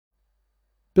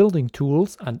Building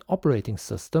Tools and Operating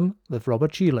System with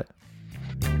Robert Schiele.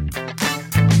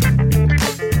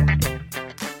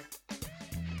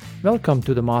 Welcome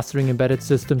to the Mastering Embedded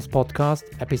Systems podcast,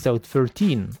 episode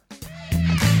 13.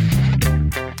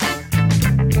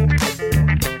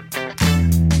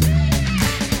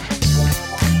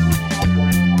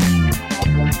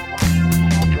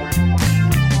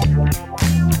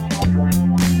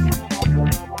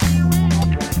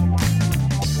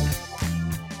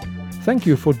 Thank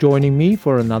you for joining me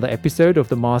for another episode of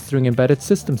the Mastering Embedded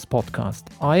Systems podcast.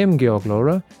 I am Georg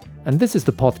Lohrer, and this is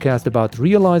the podcast about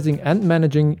realizing and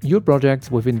managing your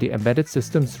projects within the embedded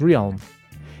systems realm.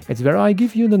 It's where I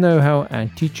give you the know-how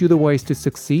and teach you the ways to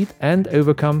succeed and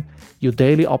overcome your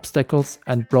daily obstacles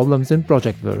and problems in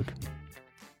project work.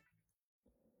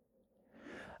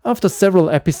 After several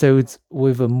episodes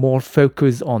with a more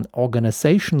focus on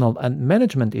organizational and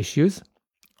management issues,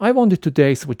 I wanted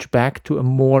today switch back to a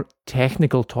more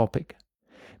technical topic: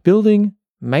 building,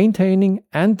 maintaining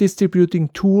and distributing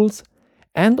tools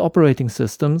and operating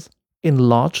systems in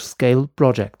large-scale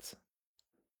projects.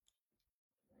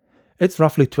 It's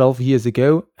roughly 12 years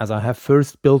ago as I have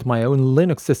first built my own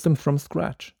Linux system from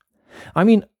scratch.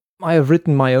 I have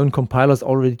written my own compilers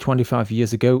already 25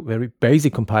 years ago, very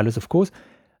basic compilers of course,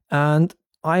 and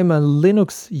I'm a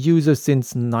Linux user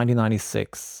since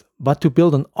 1996. But to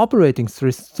build an operating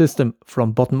system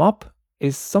from bottom up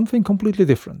is something completely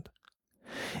different.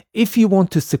 If you want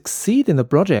to succeed in a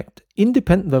project,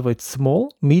 independent whether it's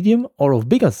small, medium or of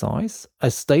bigger size,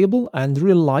 a stable and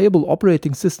reliable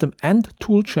operating system and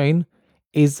toolchain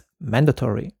is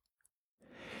mandatory.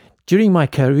 During my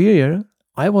career,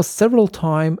 I was several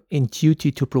times in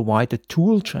duty to provide a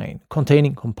toolchain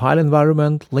containing compile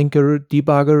environment, linker,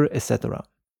 debugger, etc.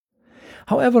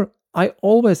 However, I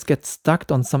always get stuck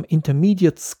on some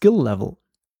intermediate skill level.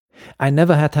 I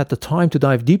never had the time to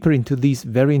dive deeper into these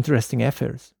very interesting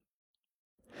affairs.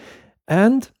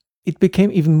 And it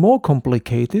became even more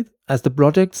complicated as the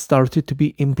project started to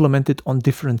be implemented on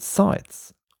different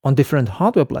sites, on different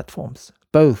hardware platforms,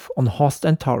 both on host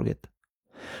and target.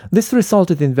 This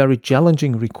resulted in very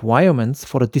challenging requirements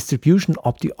for the distribution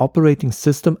of the operating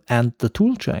system and the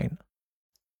toolchain.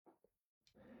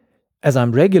 As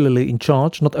I'm regularly in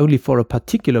charge not only for a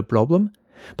particular problem,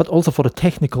 but also for the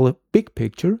technical big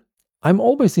picture, I'm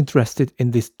always interested in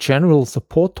this general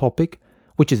support topic,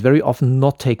 which is very often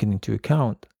not taken into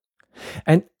account.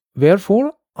 And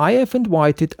therefore, I have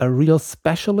invited a real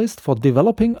specialist for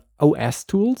developing OS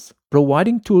tools,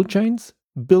 providing toolchains,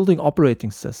 building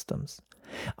operating systems.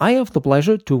 I have the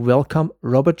pleasure to welcome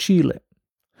Robert Schiele.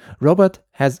 Robert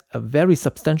has a very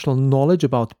substantial knowledge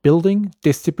about building,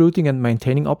 distributing and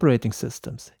maintaining operating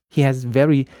systems. He has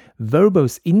very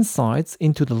verbose insights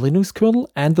into the Linux kernel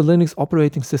and the Linux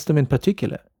operating system in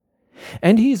particular.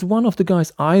 And he is one of the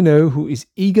guys I know who is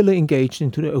eagerly engaged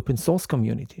into the open source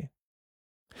community.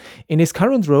 In his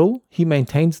current role, he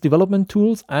maintains development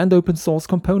tools and open source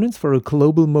components for a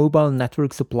global mobile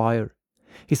network supplier.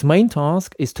 His main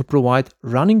task is to provide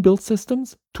running build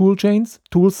systems, toolchains,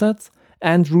 toolsets,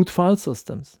 and root file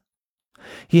systems.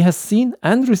 He has seen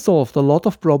and resolved a lot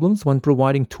of problems when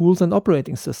providing tools and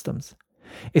operating systems,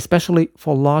 especially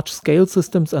for large-scale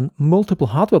systems and multiple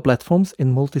hardware platforms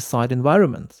in multi-site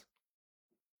environments.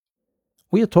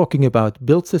 We are talking about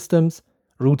build systems,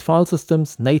 root file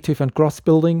systems, native and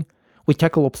cross-building. We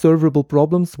tackle observable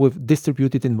problems with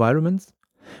distributed environments.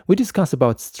 We discuss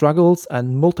about struggles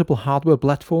and multiple hardware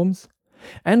platforms.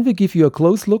 And we give you a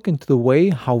close look into the way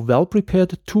how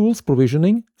well-prepared tools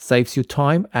provisioning saves you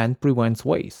time and prevents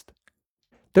waste.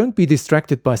 Don't be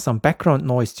distracted by some background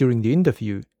noise during the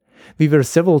interview. We were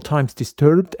several times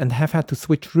disturbed and have had to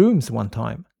switch rooms one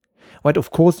time. What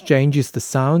of course changes the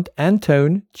sound and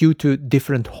tone due to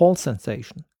different hall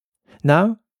sensation.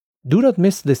 Now, do not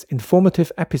miss this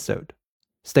informative episode.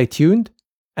 Stay tuned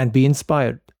and be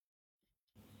inspired.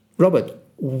 Robert,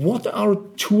 what are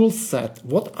tool set?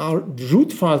 What are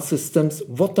root file systems?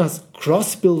 What does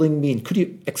cross-building mean? Could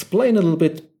you explain a little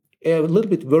bit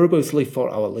verbosely for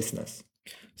our listeners?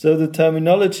 So the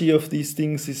terminology of these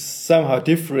things is somehow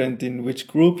different in which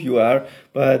group you are,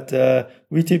 but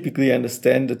we typically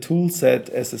understand the tool set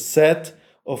as a set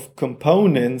of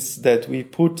components that we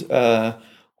put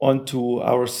onto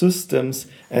our systems,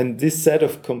 and this set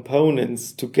of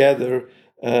components together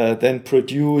then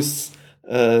produce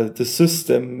the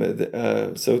system,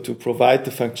 so to provide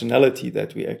the functionality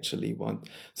that we actually want.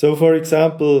 So, for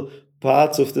example,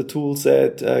 parts of the tool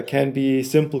set can be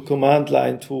simple command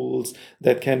line tools,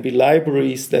 that can be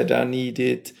libraries that are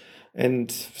needed,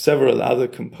 and several other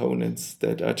components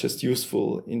that are just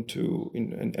useful in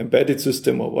an embedded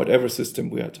system or whatever system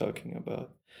we are talking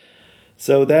about.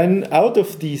 So then out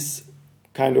of these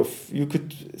kind of, you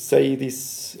could say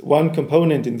this one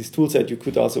component in this toolset, you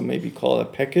could also maybe call a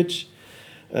package,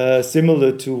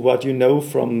 similar to what you know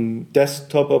from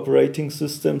desktop operating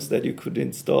systems that you could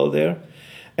install there.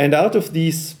 And out of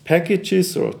these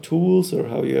packages or tools, or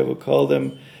how you ever call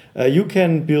them, you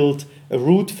can build a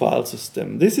root file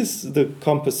system. This is the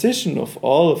composition of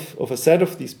all of a set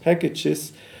of these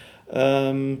packages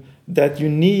that you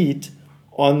need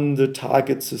on the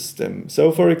target system.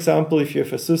 So for example, if you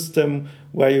have a system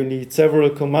where you need several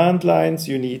command lines,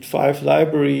 you need 5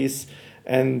 libraries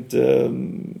and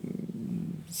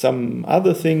some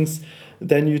other things,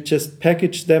 then you just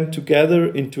package them together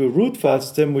into a root file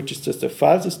system, which is just a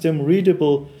file system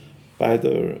readable by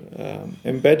the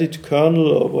embedded kernel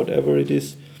or whatever it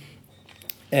is,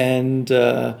 and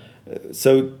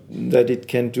so that it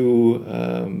can do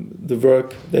the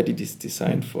work that it is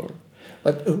designed for.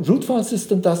 But a root file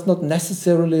system is not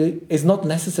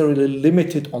necessarily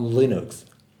limited on Linux.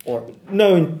 Or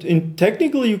no, in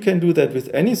technically you can do that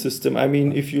with any system. I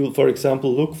mean, if you, for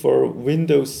example, look for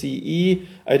Windows CE,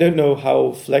 I don't know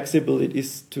how flexible it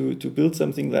is to build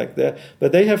something like that,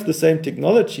 but they have the same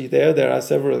technology there. There are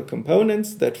several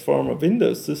components that form a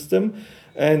Windows system,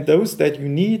 and those that you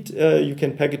need, you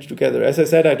can package together. As I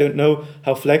said, I don't know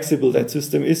how flexible that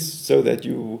system is so that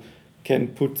you can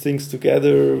put things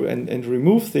together and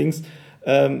remove things.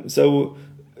 So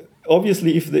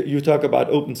obviously, if you talk about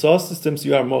open source systems,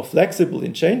 you are more flexible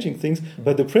in changing things,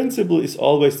 but the principle is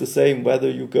always the same, whether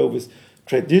you go with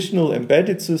traditional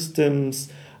embedded systems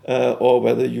or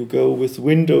whether you go with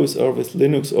Windows or with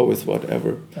Linux or with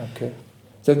whatever. Okay.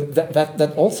 So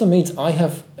that also means I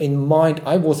have in mind,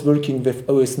 I was working with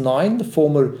OS 9, the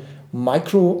former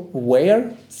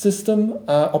Microware system,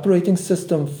 operating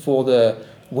system for the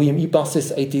VME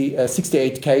buses,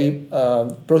 68K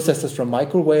processors from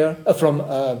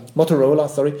Motorola,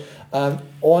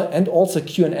 and also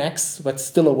QNX, that's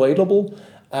still available.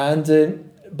 And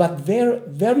but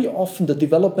very often the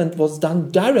development was done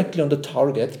directly on the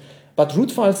target, but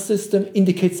root file system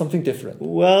indicates something different.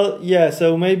 Well, yeah,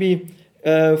 so maybe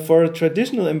for a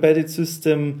traditional embedded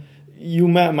system, you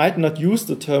might not use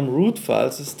the term root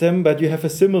file system, but you have a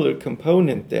similar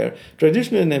component there.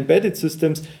 Traditional and embedded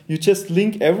systems, you just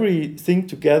link everything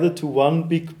together to one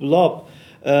big blob.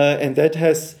 And that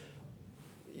has,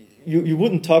 you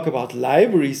wouldn't talk about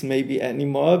libraries maybe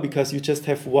anymore, because you just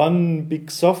have one big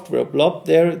software blob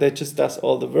there that just does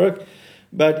all the work.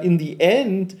 But in the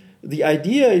end, the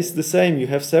idea is the same. You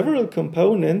have several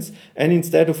components, and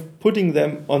instead of putting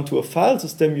them onto a file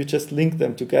system, you just link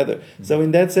them together. Mm-hmm. So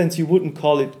in that sense, you wouldn't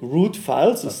call it root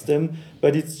file system,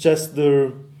 but it's just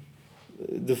the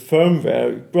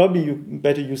firmware. Probably you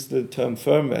better use the term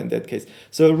firmware in that case.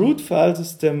 So a root file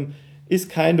system is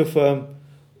kind of a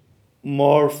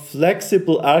more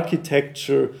flexible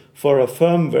architecture for a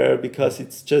firmware, because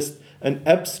it's just an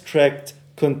abstract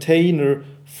container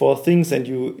for things,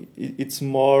 and it's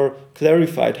more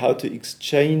clarified how to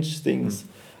exchange things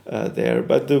there.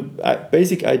 But the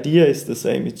basic idea is the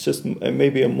same. It's just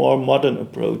maybe a more modern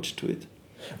approach to it.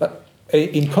 But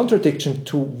in contradiction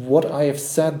to what I have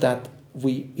said, that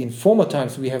in former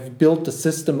times we have built the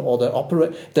system or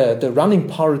the running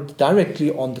part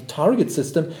directly on the target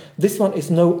system, this one is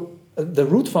the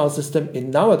root file system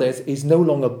nowadays is no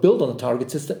longer built on a target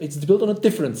system, it's built on a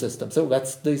different system. So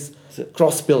that's this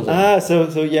cross-building.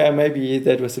 So yeah, maybe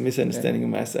that was a misunderstanding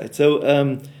on my side.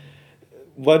 So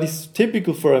what is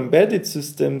typical for embedded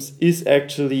systems is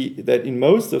actually that in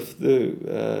most of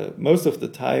the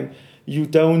time you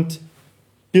don't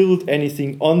build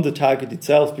anything on the target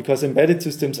itself, because embedded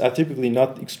systems are typically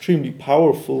not extremely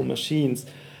powerful machines.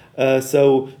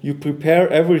 So you prepare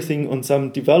everything on some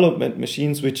development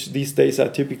machines, which these days are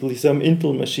typically some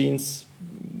Intel machines,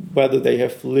 whether they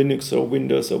have Linux or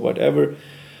Windows or whatever.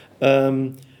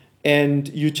 And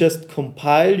you just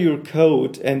compile your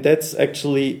code, and that's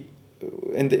actually,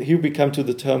 and here we come to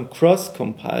the term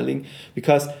cross-compiling,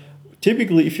 because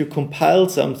typically if you compile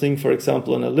something, for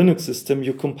example, on a Linux system,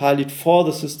 you compile it for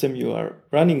the system you are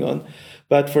running on.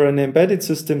 But for an embedded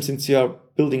system, since you are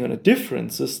building on a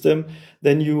different system,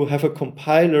 then you have a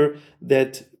compiler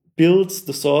that builds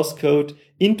the source code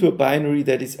into a binary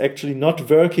that is actually not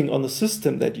working on the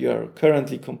system that you are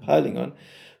currently compiling on,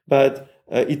 but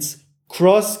it's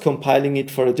cross-compiling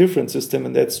it for a different system,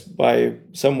 and that's why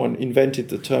someone invented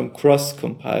the term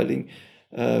cross-compiling,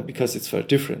 because it's for a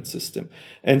different system.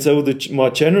 And so the more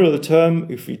general term,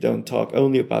 if we don't talk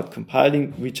only about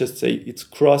compiling, we just say it's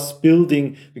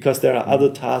cross-building, because there are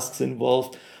other tasks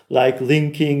involved, like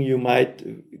linking. You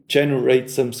might generate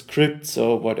some scripts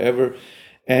or whatever.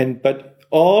 But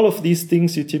all of these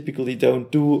things you typically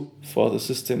don't do for the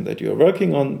system that you're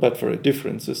working on, but for a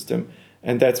different system.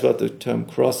 And that's what the term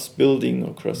cross-building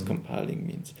or cross-compiling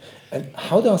means. And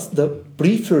how does the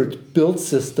preferred build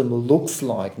system looks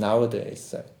like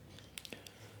nowadays?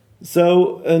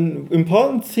 So an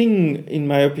important thing, in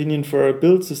my opinion, for a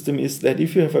build system is that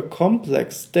if you have a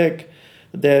complex stack,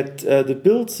 that the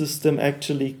build system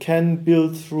actually can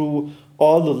build through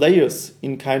all the layers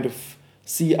in kind of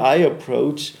CI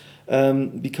approach,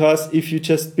 because if you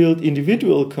just build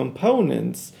individual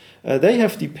components, they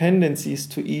have dependencies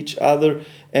to each other,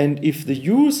 and if the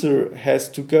user has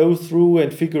to go through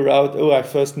and figure out, oh, I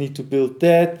first need to build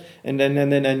that, and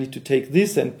then I need to take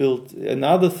this and build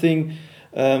another thing,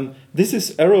 this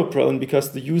is error prone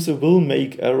because the user will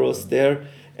make errors there,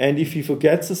 and if he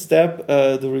forgets a step,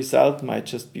 the result might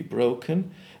just be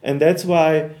broken. And that's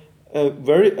why a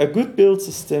good build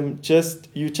system,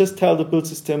 you just tell the build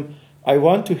system, I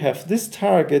want to have this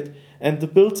target, and the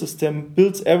build system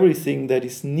builds everything that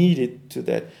is needed to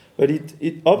that. But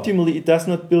optimally, it does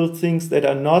not build things that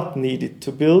are not needed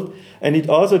to build, and it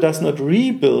also does not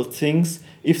rebuild things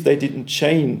if they didn't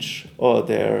change or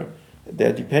their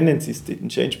dependencies didn't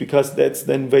change, because that's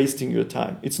then wasting your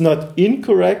time. It's not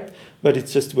incorrect, but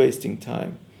it's just wasting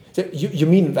time. So you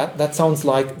mean that sounds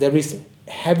like there is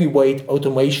heavyweight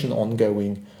automation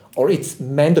ongoing, or it's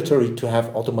mandatory to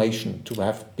have automation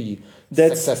to be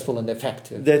successful and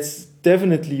effective? That's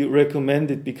definitely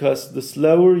recommended, because the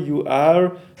slower you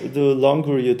are, the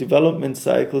longer your development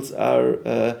cycles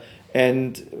are.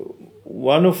 And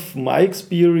one of my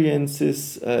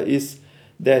experiences is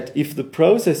that if the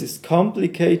process is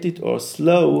complicated or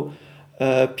slow,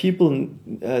 people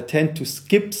tend to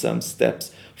skip some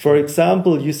steps. For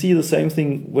example, you see the same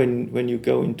thing when you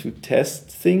go into test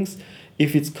things.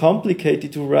 If it's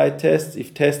complicated to write tests,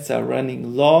 if tests are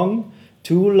running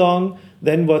too long,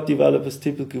 then what developers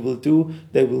typically will do,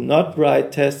 they will not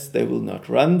write tests, they will not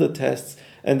run the tests,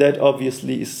 and that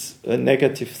obviously is a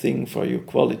negative thing for your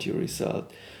quality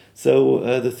result.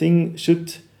 So the thing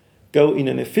should go in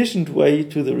an efficient way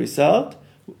to the result,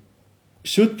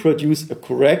 should produce a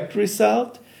correct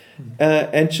result,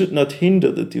 and should not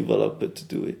hinder the developer to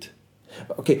do it.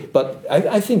 Okay, but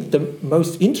I think the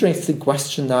most interesting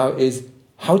question now is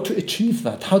how to achieve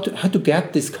that, how to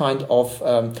get this kind of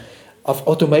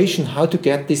automation, how to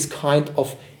get this kind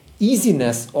of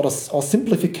easiness or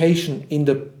simplification in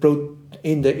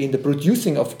the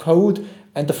producing of code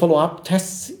and the follow-up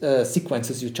test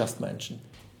sequences you just mentioned.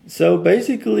 So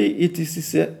basically,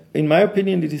 in my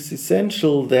opinion, it is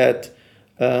essential that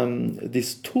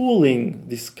this tooling,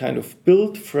 this kind of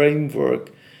build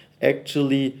framework,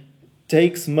 actually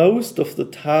takes most of the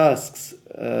tasks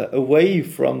away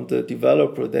from the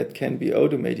developer that can be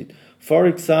automated. For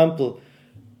example,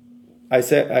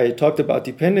 I talked about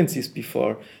dependencies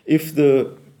before. If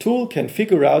the tool can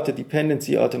figure out a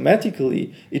dependency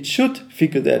automatically, it should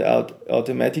figure that out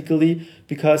automatically,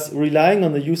 because relying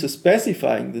on the user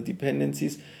specifying the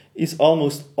dependencies is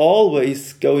almost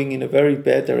always going in a very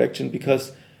bad direction,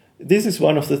 because this is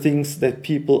one of the things that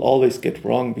people always get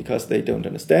wrong because they don't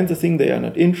understand the thing, they are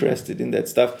not interested in that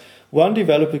stuff. One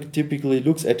developer typically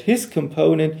looks at his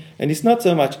component and is not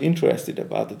so much interested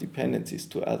about the dependencies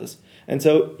to others. And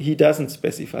so he doesn't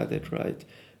specify that right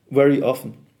very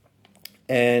often.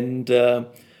 And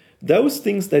those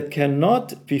things that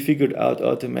cannot be figured out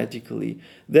automatically,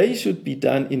 they should be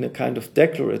done in a kind of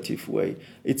declarative way.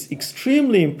 It's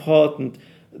extremely important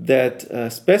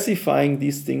that specifying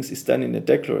these things is done in a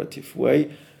declarative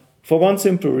way, for one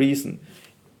simple reason.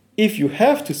 If you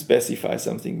have to specify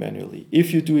something manually,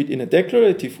 if you do it in a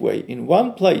declarative way in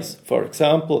one place, for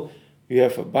example, you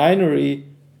have a binary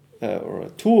or a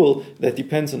tool that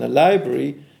depends on a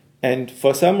library, and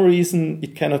for some reason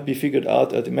it cannot be figured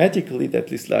out automatically that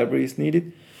this library is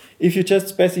needed. If you just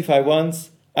specify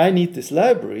once, I need this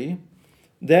library,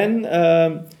 then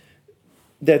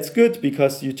that's good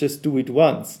because you just do it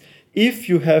once. If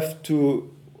you have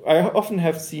to, I often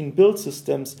have seen build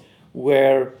systems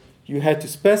where you had to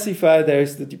specify there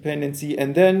is the dependency,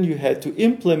 and then you had to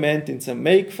implement in some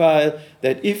makefile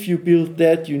that if you build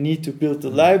that, you need to build the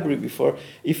library before.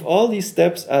 If all these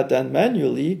steps are done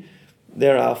manually,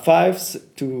 there are 5,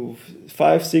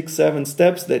 6, 7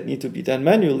 steps that need to be done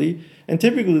manually, and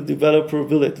typically the developer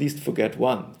will at least forget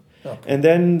one. Okay. And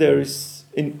then there is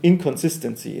an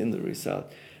inconsistency in the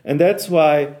result. And that's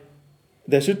why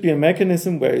there should be a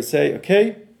mechanism where you say,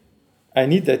 okay, I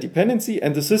need that dependency,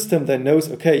 and the system then knows,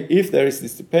 okay, if there is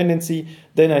this dependency,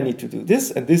 then I need to do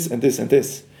this and this and this and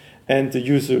this. And the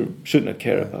user should not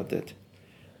care about that.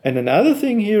 And another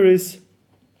thing here is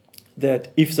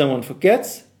that if someone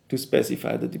forgets to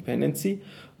specify the dependency,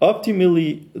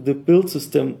 optimally the build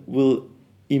system will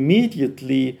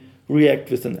immediately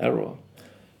react with an error.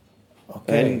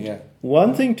 Okay, and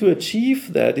one thing to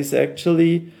achieve that is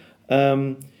actually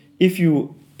if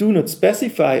you do not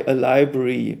specify a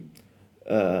library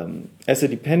as a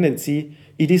dependency,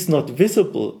 it is not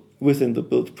visible within the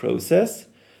build process.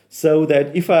 So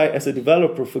that if I, as a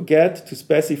developer, forget to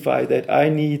specify that I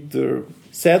need the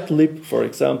setlib, for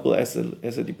example, as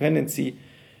a dependency,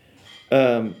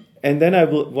 and then I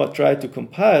will try to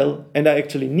compile, and I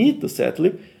actually need the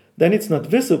setlib, then it's not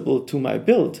visible to my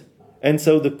build. And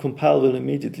so the compile will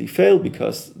immediately fail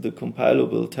because the compiler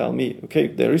will tell me, okay,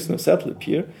 there is no setlib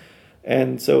here,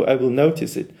 and so I will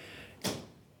notice it.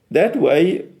 That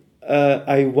way,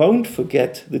 I won't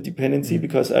forget the dependency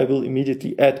because I will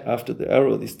immediately add after the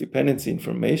error this dependency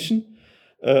information.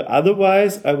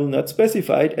 Otherwise, I will not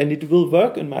specify it, and it will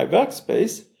work in my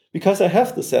workspace because I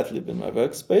have the setlib in my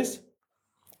workspace.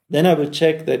 Then I will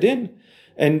check that in,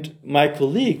 and my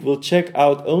colleague will check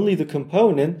out only the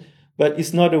component, but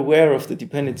is not aware of the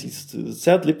dependencies to the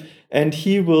setlib, and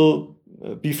he will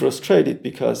be frustrated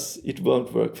because it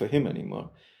won't work for him anymore.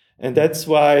 And that's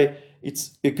why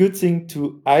it's a good thing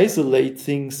to isolate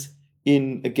things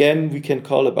in, again, we can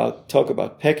talk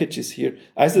about packages here,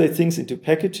 isolate things into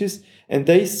packages, and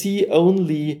they see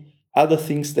only other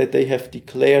things that they have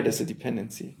declared as a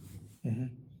dependency.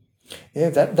 Mm-hmm. Yeah,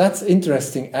 that's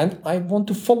interesting. And I want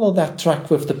to follow that track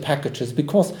with the packages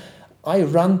because I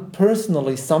ran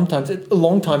personally sometimes, a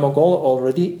long time ago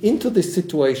already, into this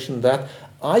situation that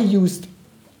I used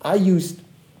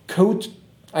code,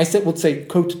 would say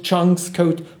code chunks,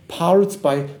 code parts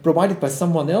provided by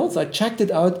someone else. I checked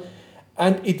it out,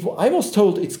 and I was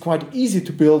told it's quite easy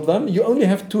to build them. You only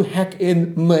have to hack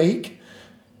in make,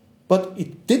 but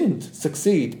it didn't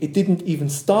succeed. It didn't even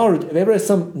start. There were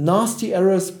some nasty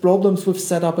errors, problems with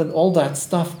setup and all that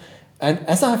stuff. And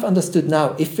as I've understood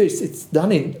now, if it's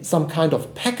done in some kind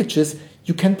of packages,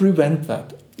 you can prevent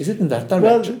that. Is it in that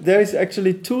direction? Well, there is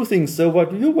actually two things. So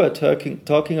what you were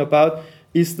talking about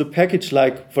is the package,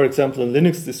 like, for example, in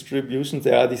Linux distributions,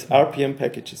 there are these RPM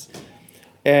packages.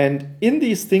 And in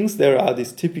these things, there are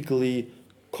these typically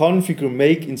configure,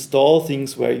 make, install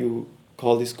things where you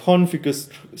call this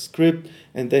configure script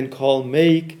and then call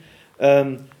make.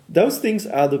 Those things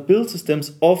are the build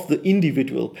systems of the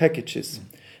individual packages.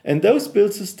 And those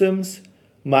build systems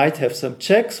might have some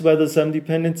checks whether some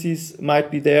dependencies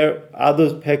might be there.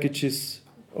 Other packages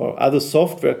or other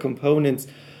software components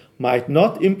might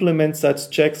not implement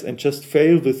such checks and just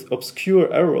fail with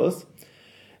obscure errors.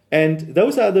 And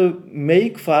those are the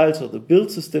make files or the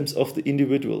build systems of the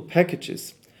individual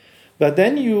packages. But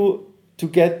then to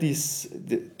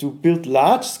build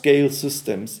large-scale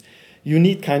systems, you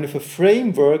need kind of a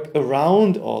framework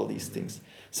around all these things.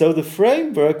 So the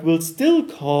framework will still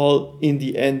call, in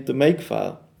the end, the make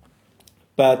file.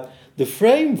 But the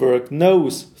framework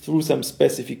knows through some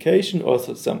specification or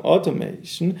some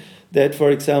automation that,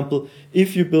 for example,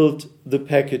 if you build the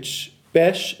package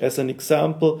bash as an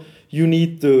example, you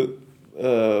need the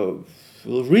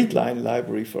readline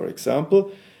library, for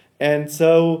example. And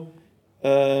so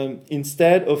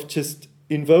instead of just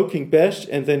invoking bash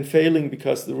and then failing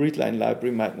because the readline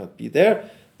library might not be there,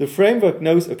 the framework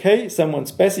knows, okay, someone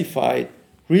specified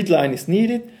readline is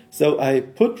needed, so I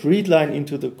put readline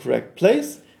into the correct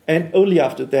place, and only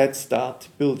after that start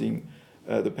building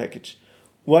the package.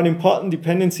 One important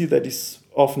dependency that is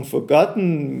often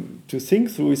forgotten to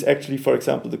think through is actually, for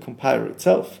example, the compiler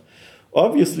itself.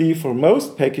 Obviously, for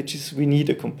most packages, we need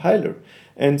a compiler,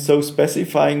 and so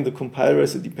specifying the compiler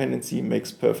as a dependency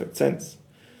makes perfect sense.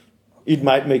 It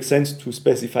might make sense to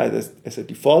specify this as a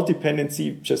default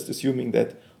dependency, just assuming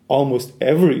that almost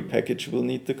every package will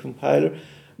need the compiler,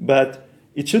 but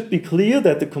it should be clear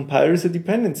that the compiler is a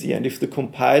dependency, and if the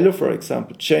compiler, for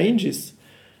example, changes,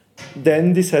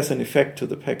 then this has an effect to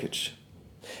the package.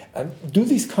 Do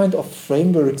these kind of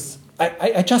frameworks,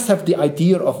 I just have the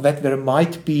idea of that there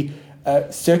might be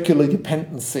circular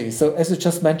dependency. So as I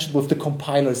just mentioned with the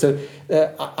compiler, so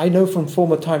I know from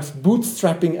former times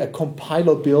bootstrapping a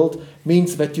compiler build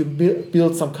means that you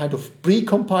build some kind of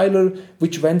pre-compiler,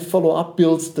 which then follow-up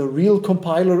builds the real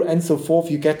compiler and so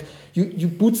forth. You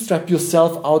bootstrap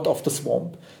yourself out of the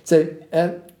swamp. So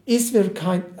are these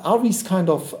kind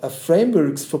of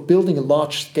frameworks for building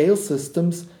large-scale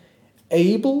systems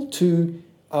able to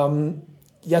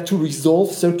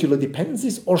resolve circular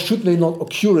dependencies, or should they not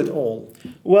occur at all?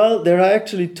 Well, there are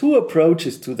actually two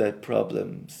approaches to that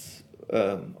problems,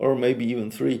 or maybe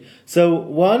even three. So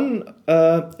one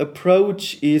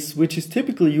approach which is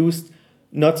typically used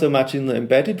not so much in the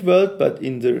embedded world, but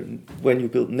when you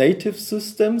build native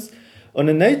systems. On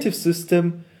a native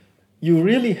system, you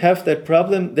really have that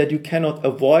problem that you cannot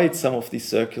avoid some of these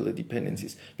circular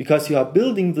dependencies because you are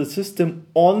building the system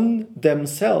on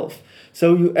themselves.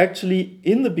 So you actually,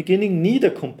 in the beginning, need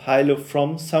a compiler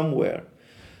from somewhere.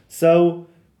 So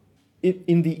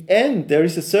in the end, there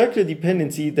is a circular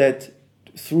dependency that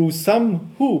through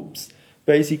some hoops,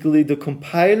 basically the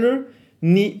compiler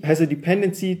has a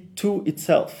dependency to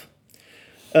itself.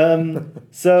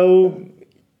 So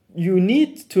you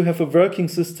need to have a working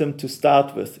system to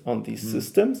start with on these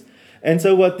systems. And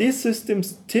so what these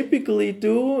systems typically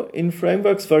do in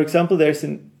frameworks, for example,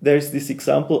 there's this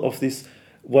example of this,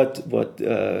 what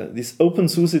this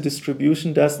OpenSUSE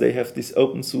distribution does. They have this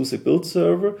OpenSUSE build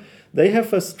server. They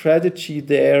have a strategy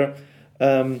there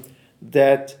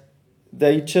that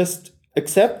they just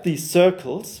accept these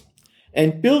circles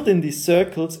and build in these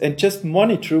circles and just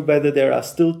monitor whether there are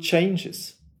still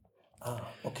changes.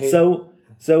 Okay. So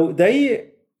they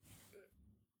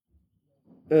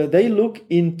look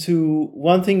into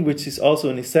one thing which is also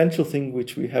an essential thing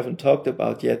which we haven't talked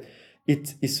about yet.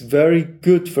 It is very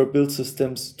good for build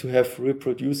systems to have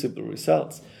reproducible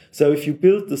results. So if you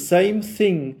build the same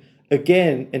thing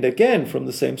again and again from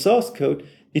the same source code,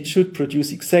 it should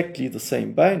produce exactly the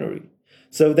same binary.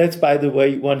 So that's, by the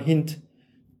way, one hint.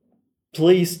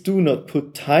 Please do not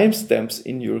put timestamps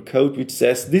in your code which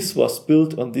says this was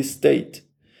built on this date.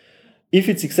 If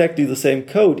it's exactly the same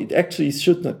code, it actually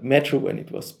should not matter when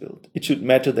it was built. It should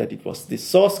matter that it was this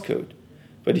source code,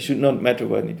 but it should not matter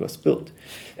when it was built.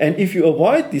 And if you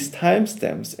avoid these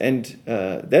timestamps, and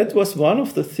that was one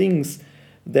of the things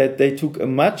that they took a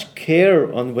much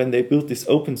care on when they built this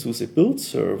OpenSUSE build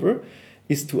server,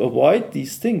 is to avoid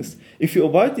these things. If you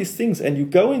avoid these things and you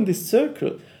go in this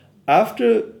circle,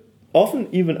 often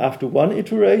even after one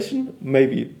iteration,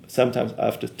 maybe sometimes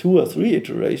after 2 or 3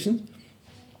 iterations,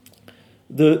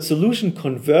 the solution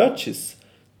converges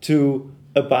to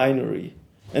a binary.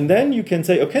 And then you can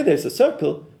say, okay, there's a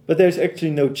circle, but there's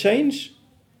actually no change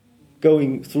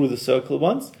going through the circle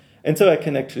once. And so I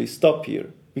can actually stop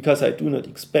here because I do not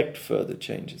expect further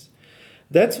changes.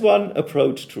 That's one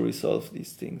approach to resolve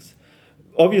these things.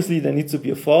 Obviously, there needs to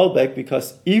be a fallback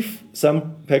because if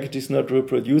some package is not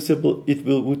reproducible, it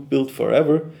would build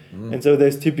forever. And so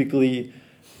there's typically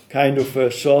kind of a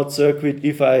short circuit.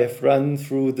 If I have run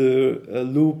through the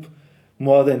loop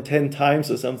more than 10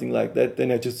 times or something like that,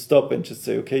 then I just stop and just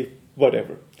say, okay,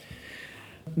 whatever.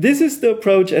 This is the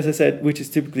approach, as I said, which is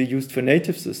typically used for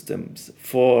native systems.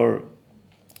 For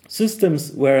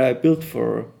systems where I don't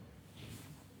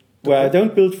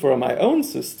build for my own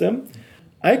system,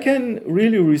 I can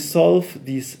really resolve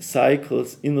these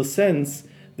cycles in the sense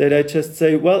that I just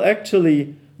say, well,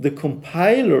 actually, the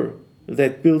compiler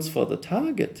that builds for the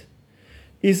target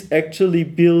is actually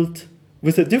built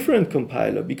with a different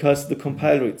compiler because the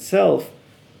compiler itself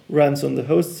runs on the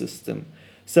host system.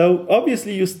 So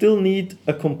obviously, you still need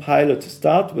a compiler to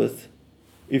start with,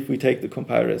 if we take the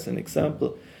compiler as an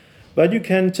example. But you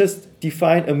can just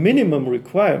define a minimum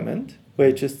requirement where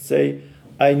you just say,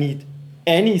 I need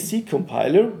any C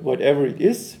compiler, whatever it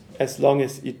is, as long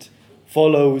as it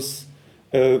follows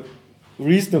a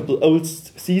reasonable old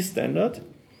C standard.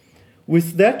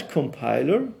 With that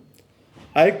compiler,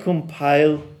 I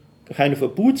compile kind of a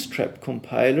bootstrap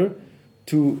compiler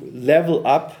to level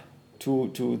up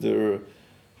to the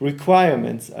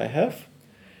requirements I have.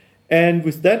 And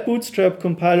with that bootstrap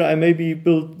compiler, I maybe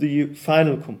build the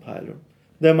final compiler.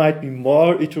 There might be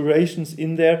more iterations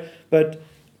in there, but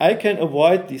I can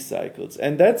avoid these cycles.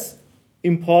 And that's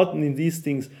important in these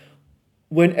things.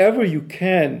 Whenever you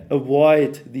can,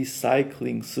 avoid these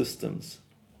cycling systems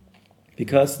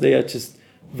because they are just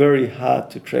very hard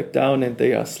to track down and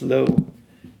they are slow.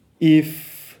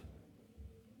 If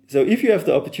you have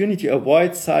the opportunity,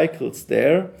 avoid cycles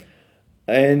there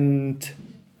and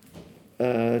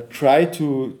try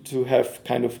to have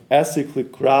kind of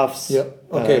acyclic graphs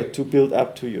to build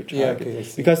up to your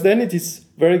target. Because then it is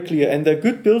very clear. And a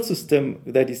good build system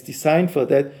that is designed for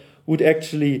that would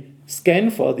actually scan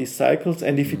for these cycles.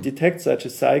 And if it detects such a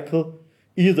cycle,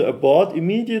 either abort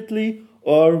immediately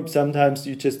or sometimes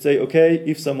you just say, okay,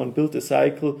 if someone built a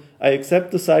cycle, I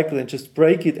accept the cycle and just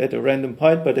break it at a random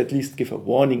point, but at least give a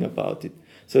warning about it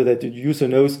so that the user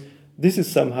knows this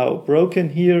is somehow broken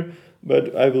here,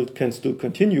 but can still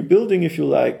continue building if you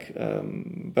like.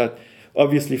 But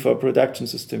obviously for a production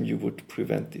system, you would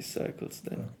prevent these cycles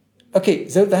then. Okay,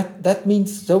 so that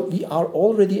means we are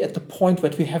already at the point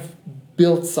where we have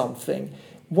built something.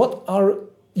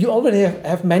 You already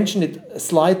have mentioned it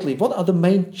slightly. What are the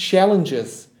main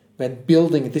challenges when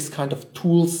building this kind of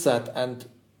tool set and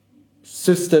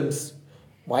systems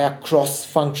via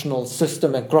cross-functional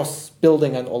system and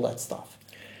cross-building and all that stuff?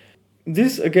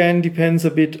 this again depends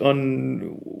a bit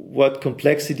on what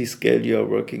complexity scale you are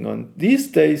working on. These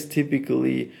days,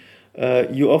 typically,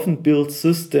 you often build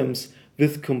systems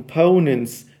with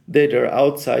components that are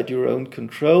outside your own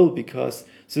control because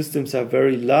systems are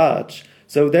very large.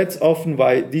 So that's often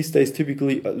why these days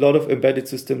typically a lot of embedded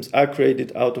systems are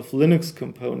created out of Linux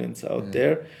components out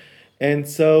there. And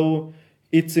so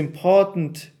it's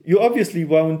important. You obviously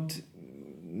won't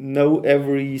know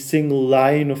every single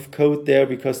line of code there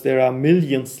because there are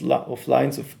millions of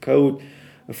lines of code.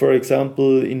 For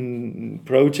example, in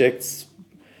projects,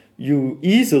 you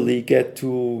easily get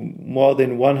to more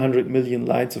than 100 million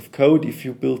lines of code if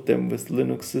you build them with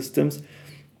Linux systems.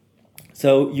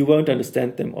 So you won't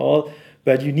understand them all,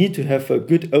 but you need to have a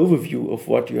good overview of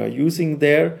what you are using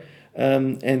there,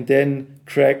 and then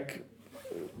track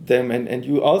them. And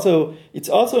you also, it's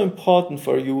also important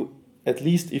for you, at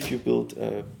least if you build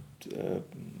a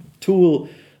tool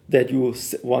that you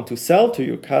want to sell to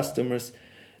your customers,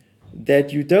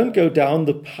 that you don't go down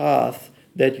the path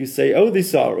that you say, oh,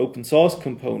 these are open source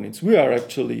components. We are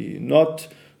actually not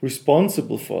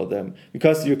responsible for them,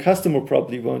 because your customer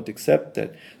probably won't accept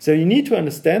that. So you need to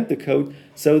understand the code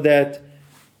so that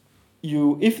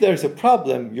you, if there's a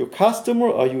problem, your customer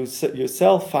or you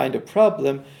yourself find a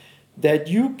problem, that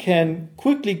you can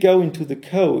quickly go into the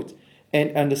code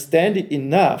and understand it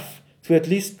enough to at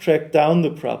least track down the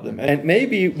problem. And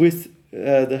maybe with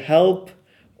the help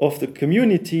of the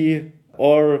community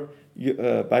or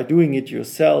by doing it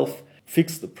yourself,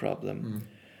 fix the problem.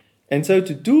 And so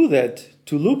to do that,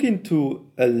 to look into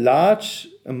a large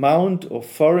amount of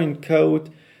foreign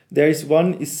code, there is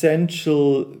one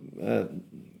essential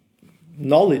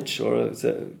knowledge or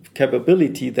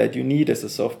capability that you need as a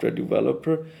software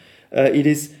developer. It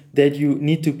is that you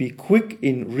need to be quick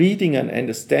in reading and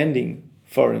understanding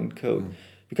foreign code.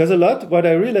 Because what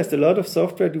I realized, a lot of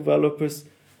software developers,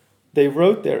 they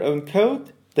wrote their own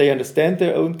code, they understand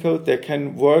their own code, they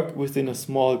can work within a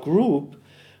small group,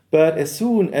 but as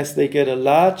soon as they get a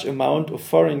large amount of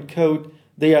foreign code,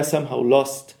 they are somehow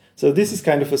lost. So this is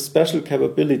kind of a special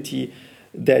capability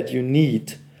that you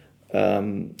need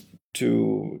to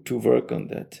work on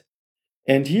that.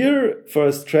 And here, for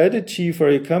a strategy for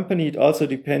your company, it also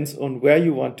depends on where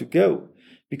you want to go,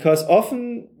 because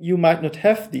often you might not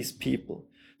have these people.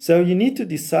 So you need to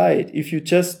decide if you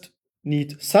just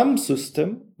need some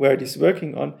system where it is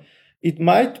working on. It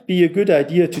might be a good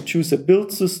idea to choose a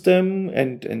build system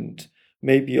and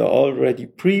maybe an already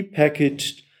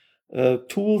pre-packaged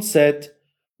tool set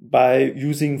by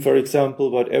using, for example,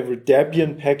 whatever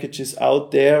Debian packages out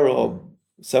there or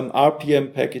some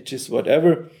RPM packages,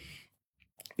 whatever,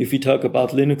 if we talk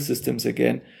about Linux systems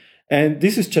again. And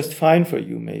this is just fine for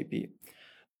you, maybe.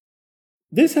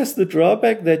 This has the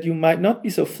drawback that you might not be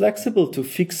so flexible to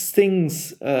fix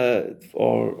things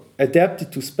or adapt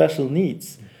it to special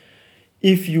needs.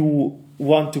 If you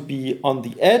want to be on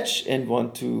the edge and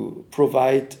want to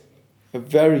provide a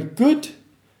very good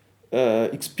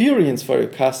experience for your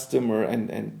customer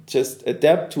and just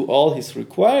adapt to all his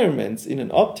requirements in an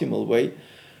optimal way,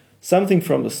 something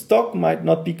from the stock might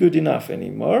not be good enough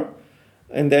anymore.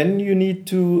 And then you need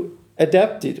to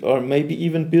adapt it or maybe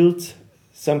even build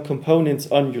some components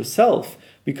on yourself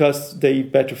because they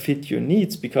better fit your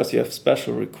needs because you have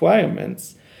special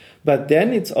requirements. But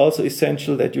then it's also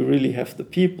essential that you really have the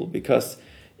people, because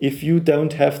if you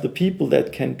don't have the people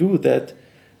that can do that,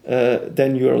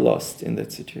 then you're lost in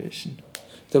that situation.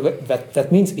 So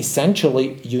that means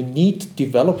essentially you need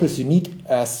developers, you need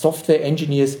software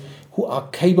engineers who are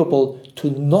capable to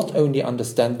not only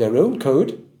understand their own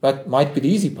code, that might be the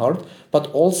easy part, but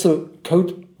also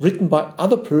code written by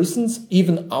other persons,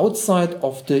 even outside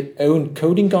of their own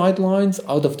coding guidelines,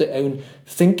 out of their own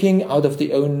thinking, out of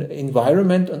their own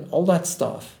environment and all that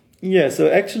stuff. Yeah, so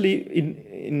actually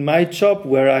in my job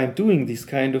where I'm doing these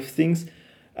kind of things,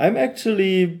 I'm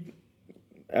actually,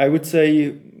 I would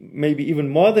say, maybe even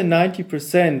more than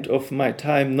 90% of my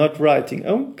time not writing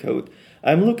own code.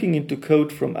 I'm looking into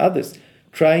code from others,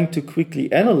 trying to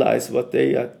quickly analyze what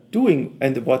they are doing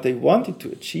and what they wanted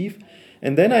to achieve.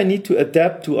 And then I need to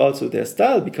adapt to also their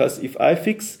style, because if I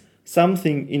fix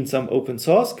something in some open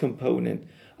source component,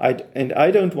 I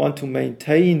don't want to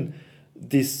maintain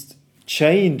this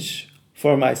change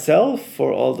for myself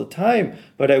for all the time,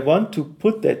 but I want to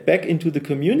put that back into the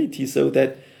community so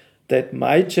that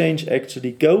my change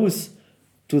actually goes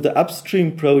to the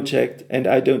upstream project and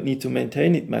I don't need to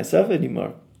maintain it myself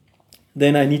anymore.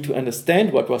 Then I need to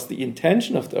understand what was the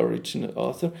intention of the original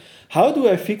author. How do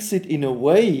I fix it in a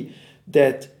way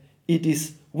that it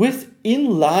is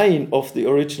within line of the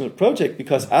original project?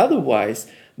 Because otherwise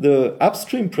the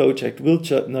upstream project will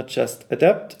not just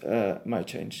adapt my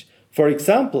change, For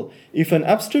example, if an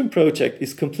upstream project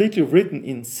is completely written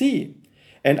in C,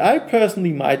 and I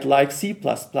personally might like C++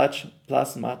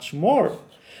 much more,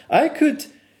 I could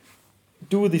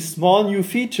do this small new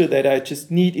feature that I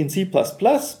just need in C++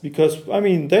 because,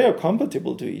 they are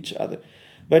compatible to each other.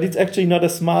 But it's actually not a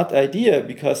smart idea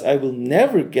because I will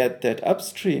never get that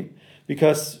upstream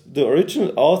because the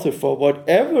original author, for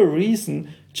whatever reason,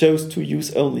 chose to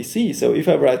use only C. So if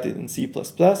I write it in C++,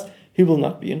 he will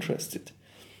not be interested.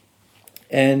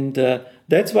 And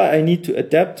that's why I need to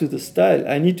adapt to the style.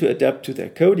 I need to adapt to their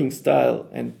coding style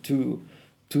and to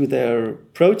their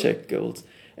project goals.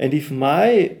 And if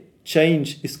my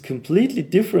change is completely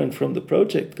different from the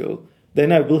project goal,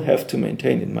 then I will have to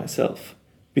maintain it myself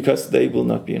because they will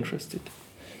not be interested.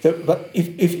 But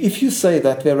if you say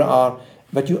that there are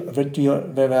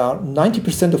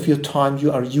 90% of your time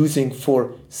you are using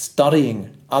for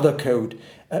studying other code,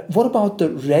 what about the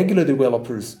regular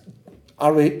developers?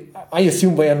 I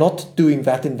assume they are not doing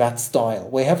that in that style.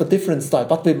 We have a different style,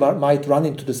 but we might run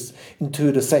into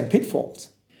the same pitfalls.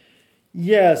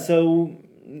 Yeah, so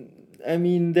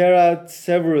there are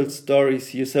several stories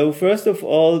here. So first of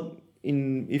all,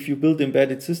 if you build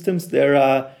embedded systems, there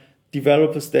are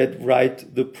developers that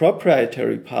write the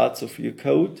proprietary parts of your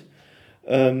code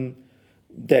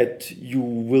that you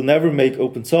will never make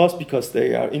open source because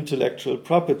they are intellectual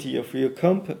property of your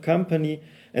company,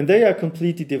 and they are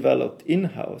completely developed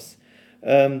in-house.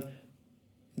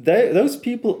 Those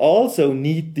people also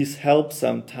need this help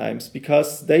sometimes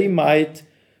because they might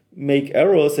make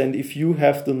errors, and if you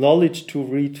have the knowledge to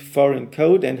read foreign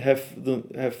code and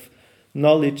have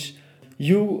knowledge,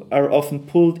 you are often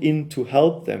pulled in to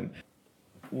help them.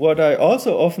 What I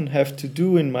also often have to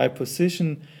do in my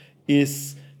position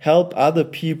is help other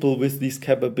people with these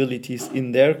capabilities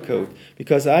in their code,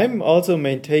 because I'm also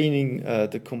maintaining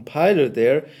the compiler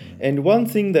there. And one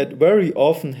thing that very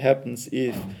often happens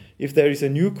if there is a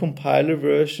new compiler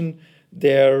version,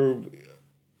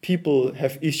 people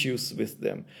have issues with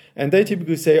them. And they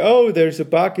typically say, oh, there's a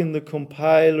bug in the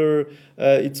compiler,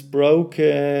 it's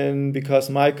broken because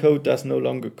my code does no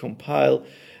longer compile.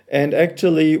 And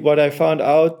actually what I found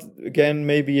out, again,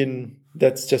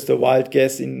 that's just a wild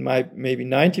guess, in maybe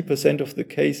 90% of the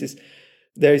cases,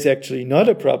 there is actually not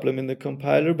a problem in the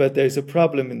compiler, but there is a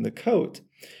problem in the code.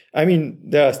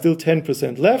 There are still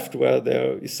 10% left where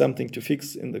there is something to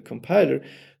fix in the compiler.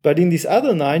 But in these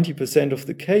other 90% of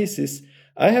the cases,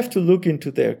 I have to look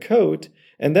into their code,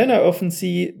 and then I often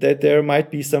see that there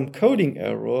might be some coding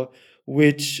error,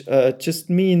 which just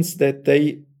means that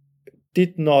they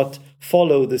did not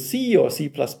follow the C or C++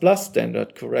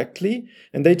 standard correctly,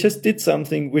 and they just did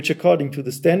something which according to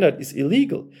the standard is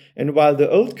illegal. And while the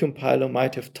old compiler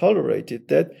might have tolerated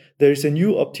that, there is a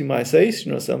new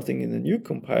optimization or something in the new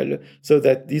compiler, so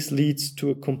that this leads to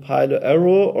a compiler error,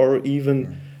 or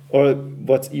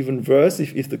what's even worse,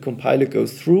 if the compiler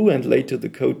goes through and later the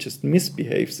code just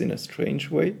misbehaves in a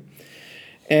strange way.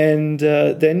 And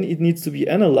then it needs to be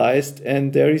analyzed,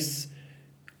 and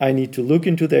I need to look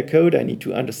into their code, I need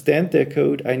to understand their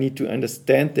code, I need to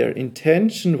understand their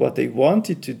intention, what they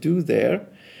wanted to do there,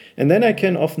 and then I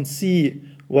can often see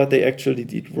what they actually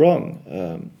did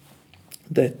wrong.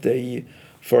 That they,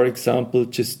 for example,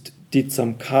 just did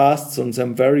some casts on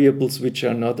some variables which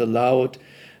are not allowed,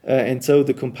 and so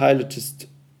the compiler just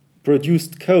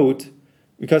produced code,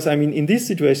 because in these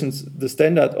situations, the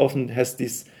standard often has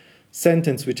this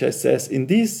sentence which says, in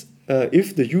these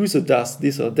if the user does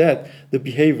this or that, the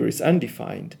behavior is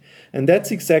undefined. And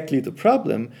that's exactly the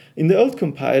problem. In the old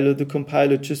compiler, the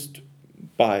compiler just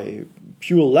by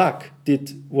pure luck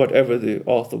did whatever the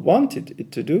author wanted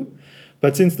it to do.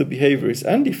 But since the behavior is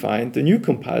undefined, the new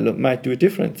compiler might do a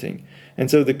different thing. And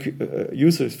so the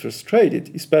user is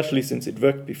frustrated, especially since it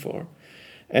worked before.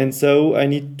 And so I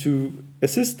need to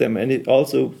assist them and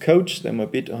also coach them a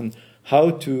bit on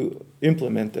how to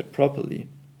implement that properly.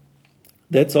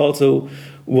 That's also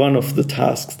one of the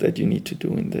tasks that you need to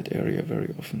do in that area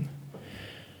very often.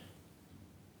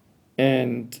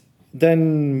 And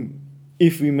then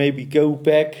if we maybe go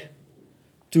back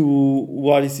to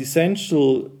what is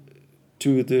essential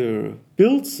to the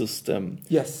build system.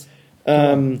 Yes.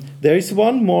 There is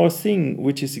one more thing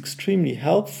which is extremely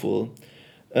helpful.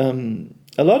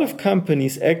 A lot of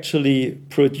companies actually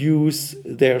produce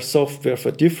their software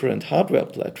for different hardware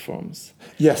platforms.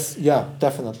 Yes, yeah,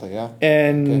 definitely, yeah.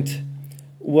 And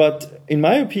what, in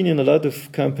my opinion, a lot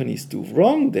of companies do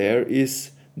wrong there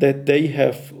is that they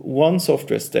have one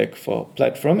software stack for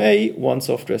platform A, one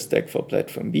software stack for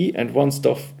platform B, and one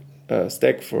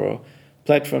stack for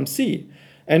platform C.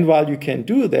 And while you can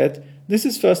do that, this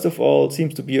is, first of all,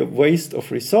 seems to be a waste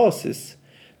of resources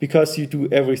because you do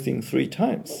everything 3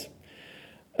 times.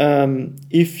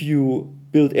 If you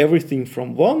build everything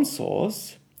from one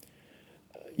source,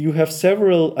 you have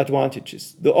several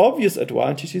advantages. The obvious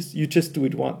advantage is you just do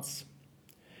it once.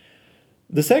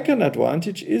 The second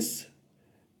advantage is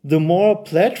the more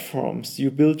platforms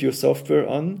you build your software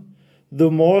on, the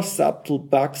more subtle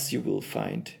bugs you will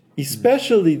find.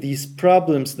 Especially these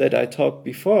problems that I talked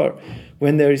before,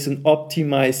 when there is an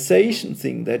optimization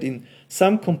thing that in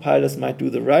some compilers might do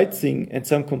the right thing and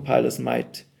some compilers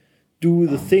might do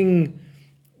the thing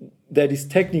that is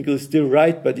technically still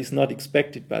right but is not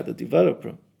expected by the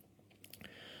developer.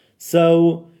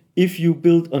 So if you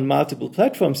build on multiple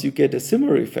platforms, you get a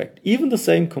similar effect. Even the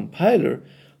same compiler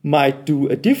might do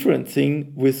a different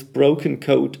thing with broken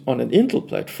code on an Intel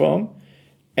platform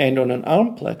and on an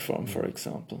ARM platform, for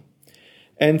example.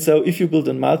 And so if you build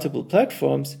on multiple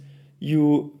platforms,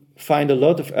 you find a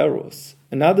lot of errors.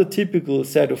 Another typical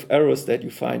set of errors that you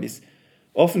find is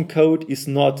often code is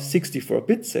not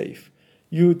 64-bit safe.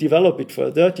 You develop it for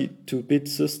a 32-bit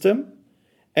system,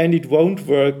 and it won't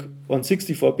work on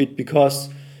 64-bit because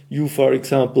you, for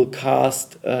example,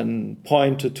 cast a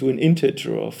pointer to an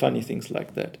integer or funny things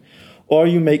like that. Or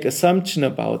you make assumptions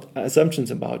about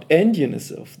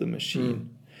endianness of the machine.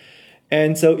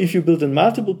 And so if you build on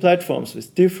multiple platforms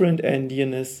with different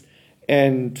endianness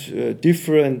and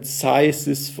different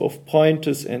sizes of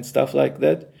pointers and stuff like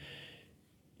that,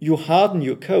 you harden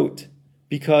your code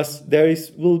because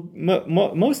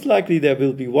most likely there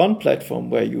will be one platform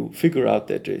where you figure out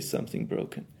that there is something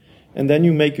broken. And then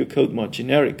you make your code more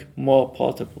generic, more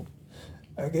portable.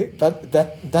 Okay, but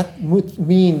that would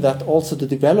mean that also the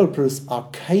developers are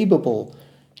capable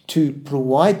to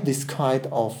provide this kind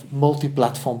of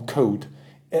multi-platform code.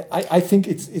 I think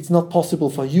it's not possible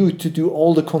for you to do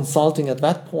all the consulting at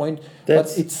that point,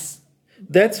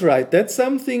 That's right. That's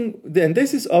something, and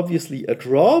this is obviously a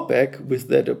drawback with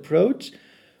that approach.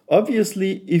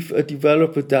 Obviously, if a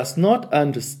developer does not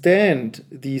understand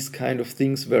these kind of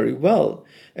things very well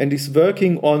and is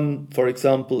working on, for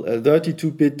example, a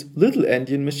 32-bit little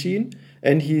endian machine,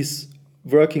 and he's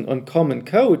working on common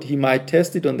code, he might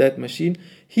test it on that machine.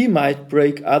 He might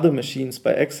break other machines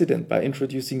by accident by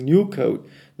introducing new code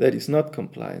that is not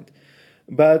compliant.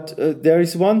 But there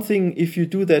is one thing, if you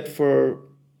do that for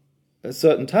a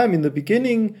certain time in the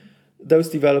beginning, those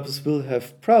developers will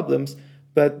have problems,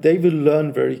 but they will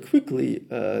learn very quickly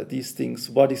these things,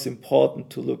 what is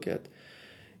important to look at.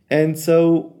 And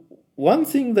so one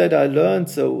thing that I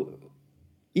learned, so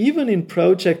even in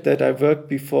project that I worked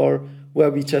before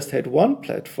where we just had one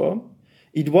platform,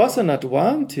 it was an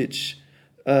advantage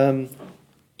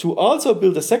to also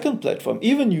build a second platform.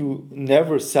 Even you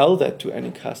never sell that to any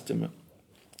customer,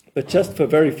 but just for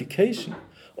verification.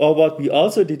 Or what we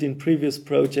also did in previous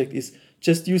project is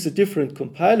just use a different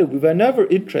compiler. We were never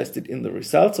interested in the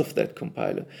results of that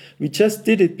compiler. We just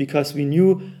did it because we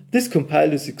knew this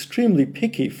compiler is extremely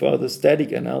picky for the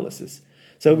static analysis.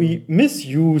 So we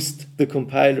misused the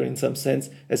compiler in some sense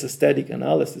as a static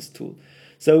analysis tool.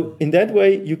 So in that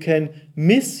way, you can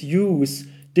misuse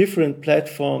different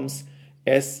platforms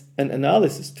as an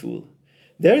analysis tool.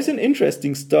 There is an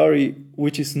interesting story,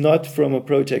 which is not from a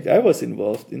project I was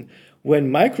involved in.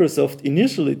 When Microsoft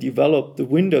initially developed the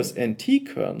Windows NT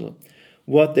kernel,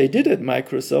 what they did at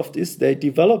Microsoft is they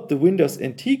developed the Windows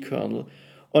NT kernel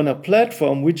on a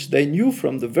platform which they knew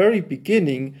from the very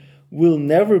beginning will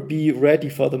never be ready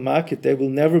for the market. They will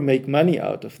never make money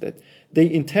out of that.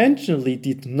 They intentionally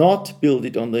did not build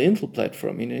it on the Intel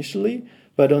platform initially,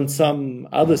 but on some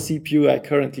other CPU I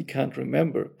currently can't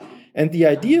remember. And the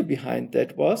idea behind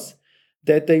that was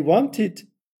that they wanted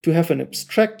to have an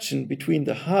abstraction between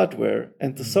the hardware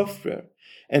and the software.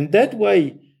 And that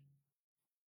way,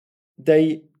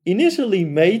 they initially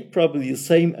made probably the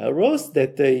same errors,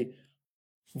 that they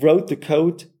wrote the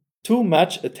code too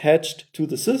much attached to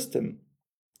the system.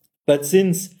 But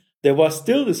since there was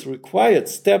still this required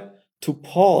step to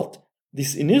port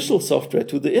this initial software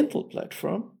to the Intel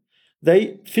platform,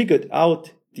 they figured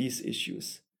out these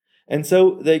issues. And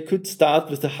so they could start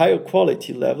with a higher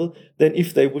quality level than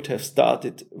if they would have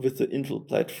started with the Intel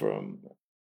platform.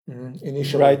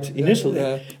 Initially. Right, initially.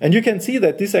 Yeah. And you can see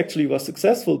that this actually was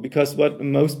successful because what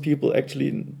most people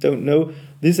actually don't know,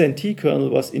 this NT kernel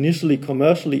was initially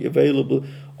commercially available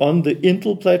on the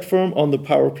Intel platform, on the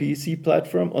PowerPC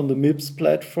platform, on the MIPS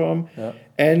platform,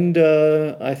 and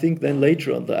I think then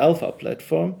later on the Alpha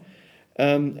platform.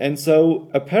 And so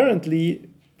apparently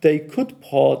they could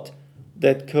port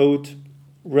that code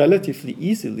relatively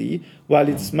easily, while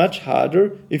it's much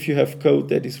harder if you have code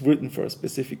that is written for a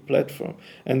specific platform.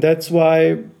 And that's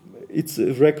why it's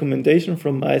a recommendation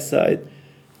from my side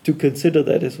to consider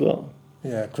that as well.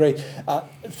 Yeah, great.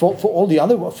 For all the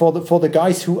other for the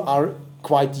guys who are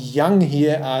quite young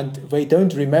here and they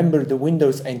don't remember the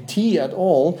Windows NT at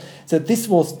all, so this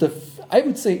was I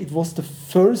would say it was the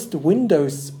first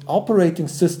Windows operating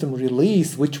system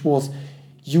release which was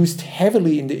used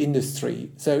heavily in the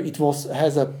industry. So it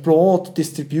has a broad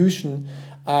distribution,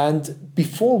 and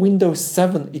before Windows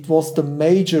 7 it was the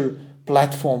major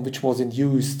platform which was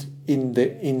used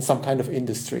in some kind of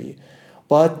industry.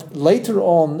 But later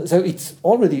on, so it's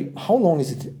already, how long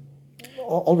is it?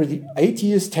 Already 8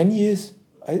 years, 10 years?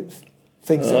 I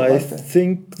think so. I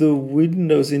think the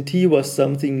Windows NT was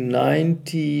something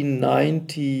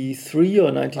 1993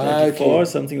 or 1994,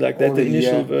 something like that, already, the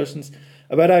initial versions.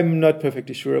 But I'm not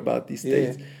perfectly sure about these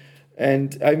dates.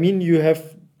 And I mean, you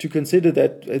have to consider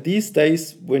that these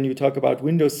days, when you talk about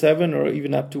Windows 7 or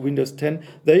even up to Windows 10,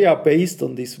 they are based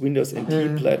on this Windows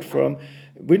NT platform.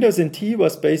 Windows NT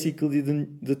was basically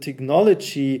the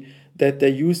technology that they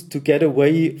used to get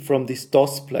away from this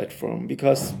DOS platform,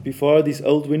 because before these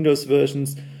old Windows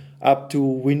versions up to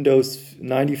Windows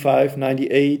 95,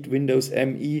 98, Windows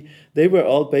ME, they were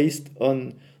all based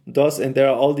on DOS, and there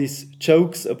are all these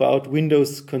jokes about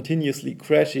Windows continuously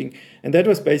crashing, and that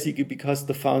was basically because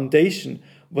the foundation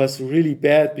was really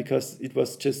bad, because it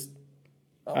was just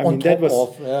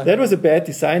that was a bad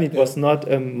design. It was not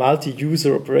a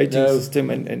multi-user operating system,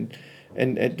 and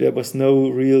there was no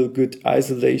real good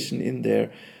isolation in there,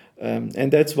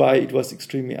 and that's why it was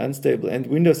extremely unstable. And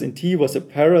Windows NT was a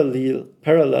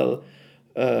parallel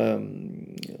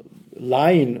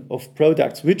line of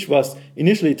products, which was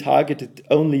initially targeted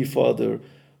only for the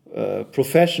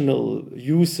professional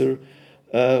user,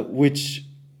 which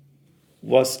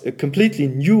was a completely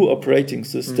new operating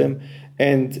system.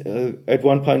 And at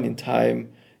one point in time,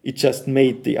 it just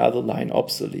made the other line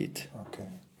obsolete.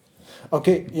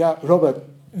 Okay, yeah, Robert,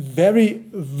 very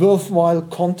worthwhile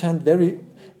content, very,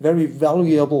 very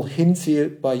valuable hints here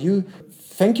by you.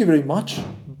 Thank you very much.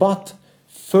 But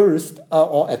first,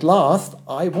 or at last,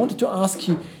 I wanted to ask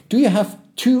you, do you have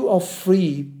 2 or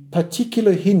 3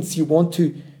 particular hints you want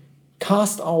to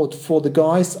cast out for the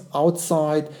guys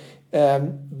outside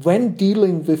when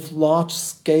dealing with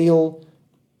large-scale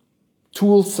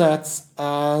tool sets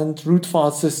and root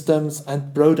file systems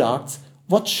and products?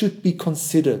 What should be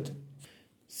considered?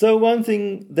 So one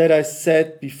thing that I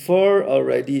said before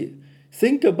already,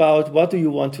 think about what do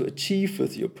you want to achieve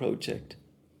with your project.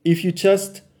 If you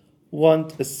just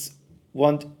want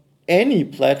any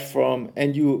platform,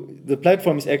 and the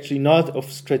platform is actually not of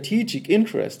strategic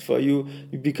interest for you,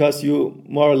 because you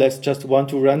more or less just want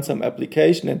to run some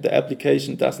application and the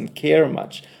application doesn't care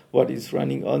much what it's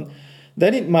running on,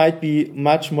 then it might be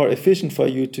much more efficient for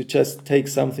you to just take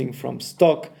something from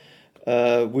stock,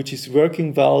 which is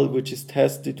working well, which is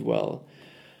tested well.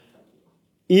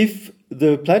 If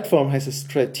the platform has a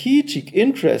strategic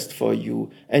interest for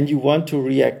you and you want to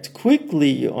react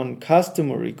quickly on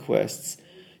customer requests,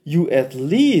 you at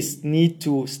least need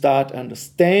to start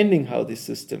understanding how this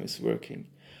system is working.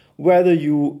 Whether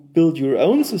you build your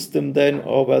own system then,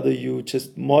 or whether you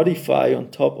just modify on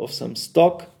top of some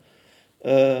stock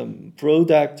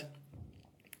product,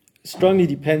 strongly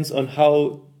depends on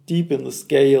how deep in the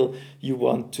scale you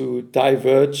want to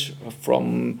diverge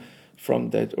from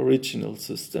that original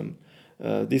system.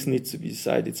 This needs to be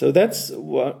decided. So that's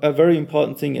a very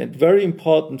important thing, and very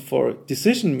important for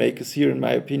decision makers here, in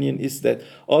my opinion, is that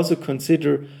also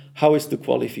consider how is the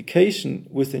qualification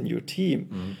within your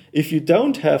team. If you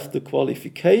don't have the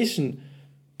qualification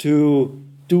to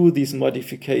do these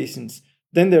modifications,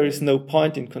 then there is no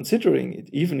point in considering it,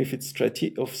 even if it's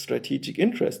of strategic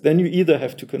interest. Then you either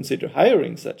have to consider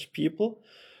hiring such people,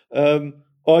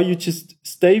 or you just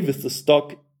stay with the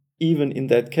stock even in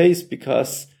that case,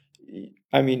 because,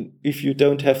 I mean, if you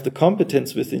don't have the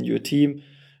competence within your team,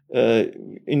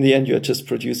 in the end, you're just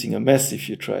producing a mess if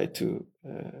you try to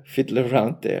fiddle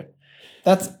around there.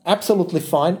 That's absolutely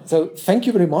fine. So thank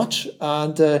you very much.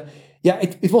 And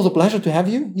it was a pleasure to have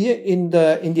you here in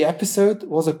the episode. It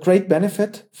was a great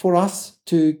benefit for us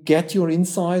to get your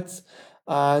insights.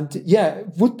 And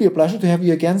it would be a pleasure to have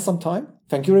you again sometime.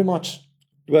 Thank you very much.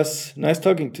 It was nice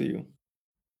talking to you.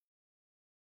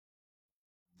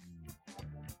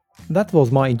 That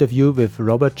was my interview with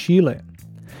Robert Schiele.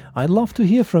 I'd love to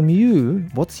hear from you.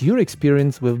 What's your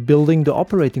experience with building the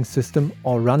operating system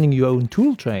or running your own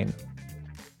tool chain?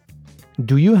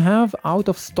 Do you have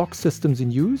out-of-stock systems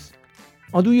in use?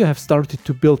 Or do you have started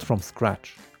to build from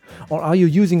scratch? Or are you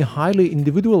using a highly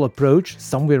individual approach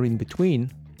somewhere in between?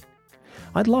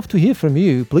 I'd love to hear from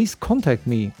you. Please contact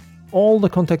me. All the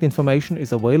contact information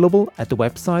is available at the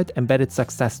website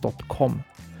embeddedsuccess.com.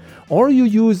 or you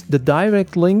use the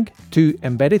direct link to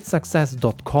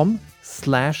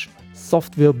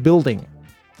embeddedsuccess.com/software building.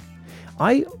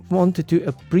 I wanted to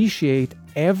appreciate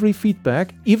every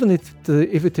feedback, even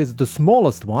if it is the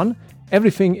smallest one.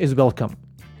 Everything is welcome.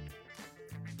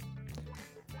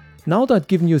 Now that I've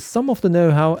given you some of the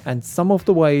know-how and some of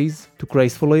the ways to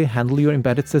gracefully handle your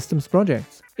embedded systems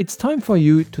projects, it's time for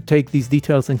you to take these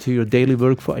details into your daily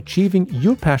work for achieving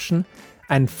your passion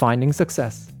and finding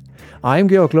success. I am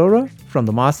Georg Lohrer from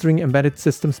the Mastering Embedded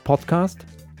Systems podcast.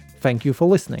 Thank you for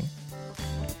listening.